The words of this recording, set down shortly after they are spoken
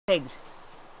Pigs.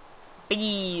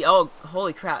 Piggy. Oh,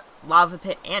 holy crap. Lava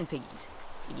pit and piggies.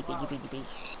 Piggy, piggy, piggy, piggy.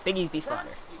 Piggies be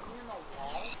slaughtered.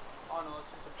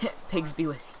 Pigs be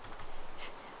with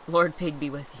you. Lord Pig be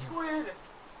with you. Squid!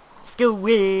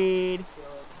 Squid!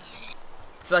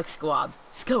 It's like squab.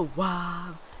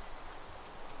 Squab!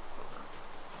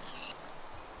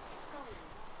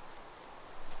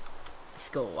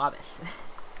 Squabus.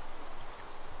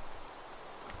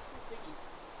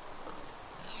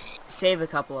 Save a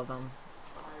couple of them.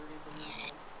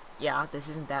 Yeah, this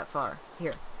isn't that far.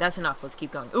 Here, that's enough. Let's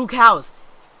keep going. Ooh, cows!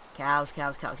 Cows,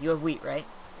 cows, cows. You have wheat, right?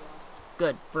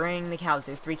 Good. Bring the cows.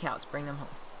 There's 3 cows. Bring them home.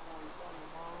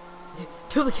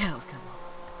 Till the cows come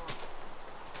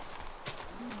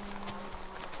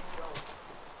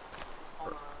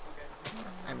home.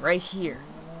 I'm right here.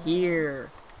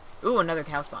 Here. Ooh, another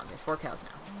cow spawn. There's 4 cows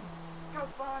now. Cow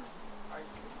spawn!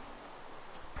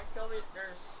 I killed it.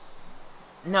 There's...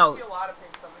 No. I see a lot of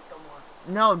pigs, so I'm gonna kill more.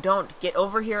 No, don't. Get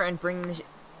over here and bring the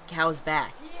cows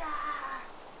back. Yeah!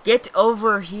 Get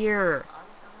over here.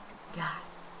 God.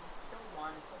 I don't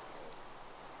want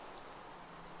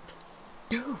it.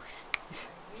 Dude. I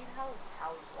hate how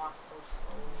cows walk so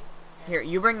slowly. Here,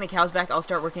 you bring the cows back. I'll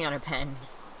start working on a pen.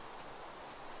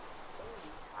 Holy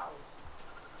cows.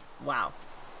 Wow.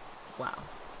 Wow.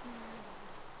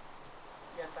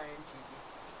 Yes, I am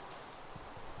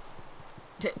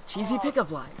cheesy. Cheesy pickup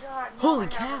lines. God, no, Holy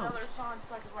I have another cows. song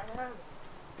stuck in my head.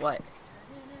 What?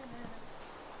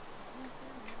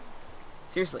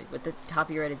 Seriously, with the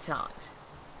copyrighted songs.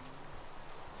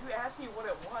 You asked me what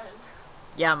it was.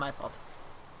 Yeah, my fault.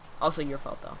 Also your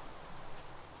fault, though.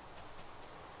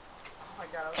 Oh my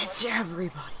god, It's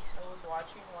everybody's. I was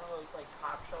watching one of those, like,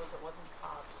 cop shows. It wasn't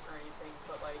cops or anything,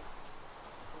 but, like,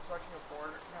 I was watching a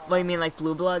border... No, What, you mean like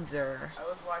Blue Bloods, or...? I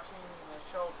was watching a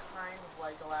show kind of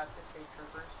like Alaska State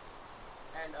Troopers,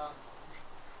 and it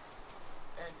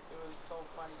was so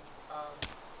funny.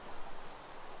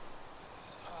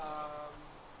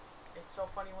 It's so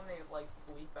funny when they, like,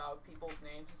 bleep out people's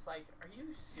names. It's like, are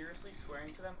you seriously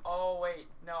swearing to them? Oh, wait,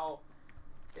 no.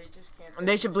 They just can't say...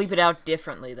 They should bleep it out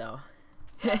differently, though.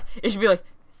 It should be like,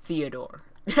 Theodore.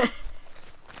 John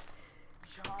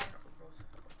Roosevelt.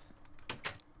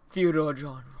 Theodore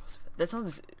John Roosevelt. That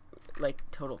sounds like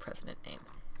total president name.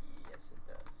 Yes, it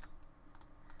does.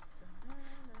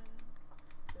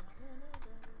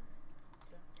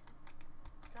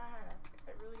 God,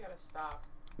 I really gotta stop.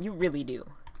 You really do.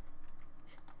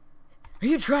 Are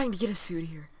you trying to get a suit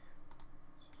here?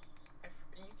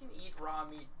 You can eat raw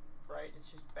meat, right? It's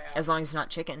just bad. As long as it's not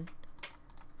chicken.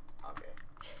 Okay.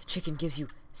 Chicken gives you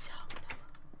salmonella.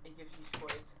 It gives you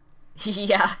squids.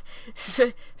 Yeah.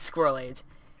 Squirrel AIDS.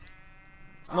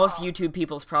 Most YouTube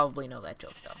peoples probably know that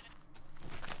joke, though.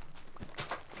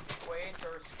 Squids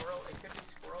or squirrel... It could be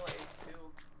squirrel AIDS,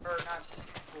 too. Or not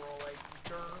squirrel AIDS.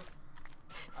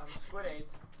 Squid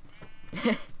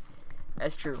AIDS.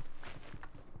 That's true.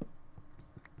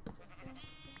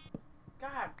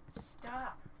 God,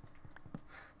 stop.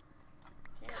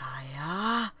 Kaya.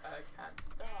 I can't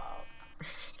stop.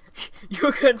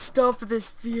 You can't stop this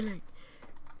feeling.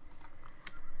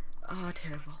 Oh,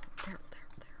 terrible. Terrible,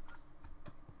 terrible, terrible.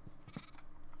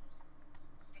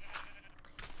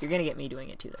 You're gonna get me doing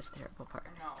it too, that's the terrible part.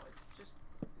 No, it's just...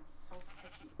 It's so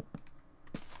catchy.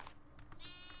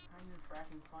 Not even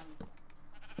fracking funny.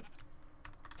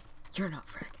 You're not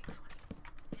fracking funny.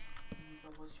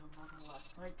 Neither was your mother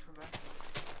last night, Trebek.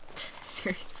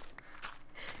 Seriously.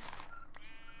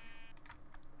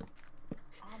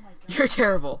 Oh my god. You're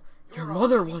terrible. Your You're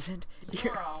mother a wasn't.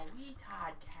 You're a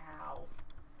retard cow.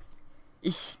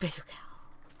 Ich special cow.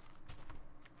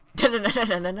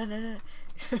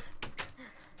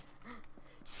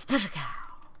 Special cow.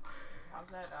 How's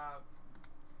that,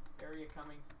 area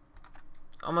coming?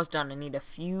 Almost done. I need a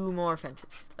few more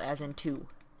fences. As in 2.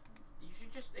 You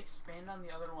should just expand on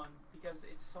the other one, because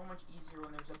it's so much easier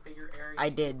when there's a bigger area. I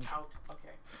did. Out.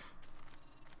 Okay.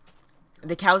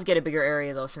 The cows get a bigger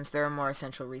area, though, since they're a more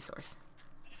essential resource.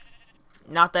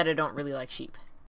 Not that I don't really like sheep.